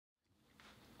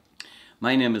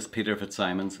My name is Peter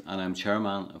Fitzsimmons and I'm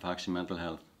Chairman of Action Mental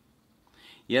Health.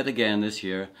 Yet again this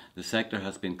year, the sector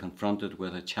has been confronted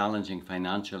with a challenging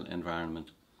financial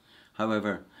environment.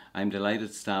 However, I'm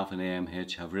delighted staff in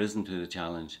AMH have risen to the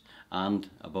challenge and,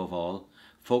 above all,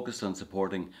 focused on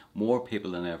supporting more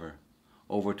people than ever,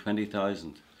 over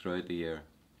 20,000 throughout the year.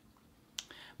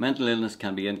 Mental illness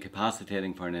can be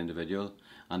incapacitating for an individual,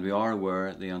 and we are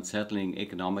aware the unsettling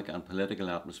economic and political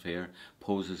atmosphere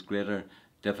poses greater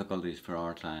difficulties for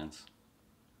our clients.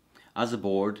 As a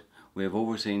board, we have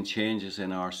overseen changes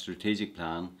in our strategic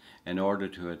plan in order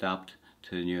to adapt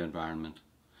to the new environment,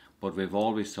 but we've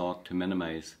always sought to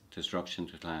minimise disruption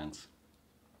to clients.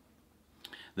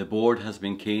 The board has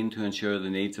been keen to ensure the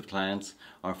needs of clients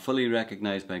are fully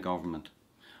recognised by government.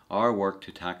 Our work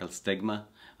to tackle stigma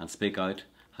and speak out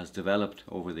has developed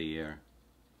over the year.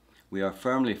 We are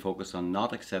firmly focused on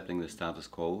not accepting the status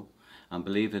quo and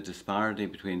believe the disparity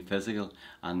between physical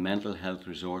and mental health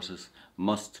resources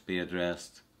must be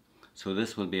addressed. So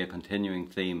this will be a continuing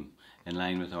theme in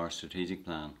line with our strategic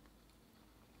plan.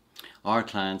 Our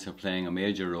clients are playing a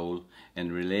major role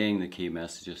in relaying the key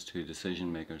messages to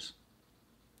decision makers.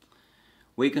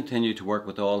 We continue to work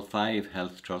with all 5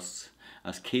 health trusts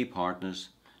as key partners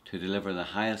to deliver the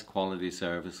highest quality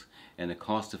service in a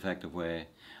cost-effective way,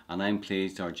 and I'm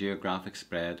pleased our geographic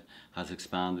spread has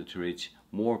expanded to reach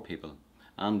more people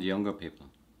and younger people.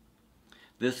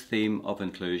 This theme of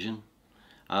inclusion,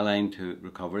 aligned to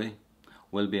recovery,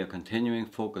 will be a continuing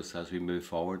focus as we move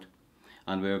forward,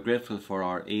 and we are grateful for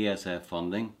our ESF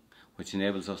funding, which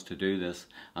enables us to do this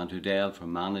and to delve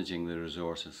from managing the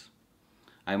resources.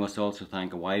 I must also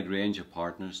thank a wide range of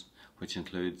partners, which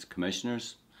includes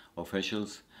commissioners,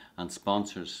 officials and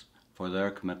sponsors for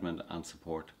their commitment and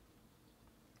support.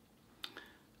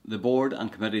 The board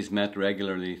and committees met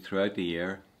regularly throughout the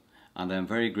year, and I am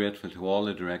very grateful to all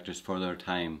the directors for their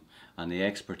time and the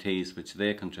expertise which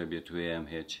they contribute to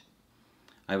AMH.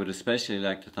 I would especially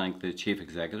like to thank the Chief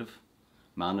Executive,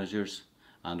 managers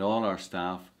and all our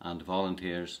staff and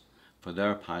volunteers for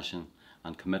their passion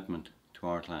and commitment to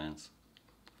our clients.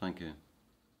 Thank you.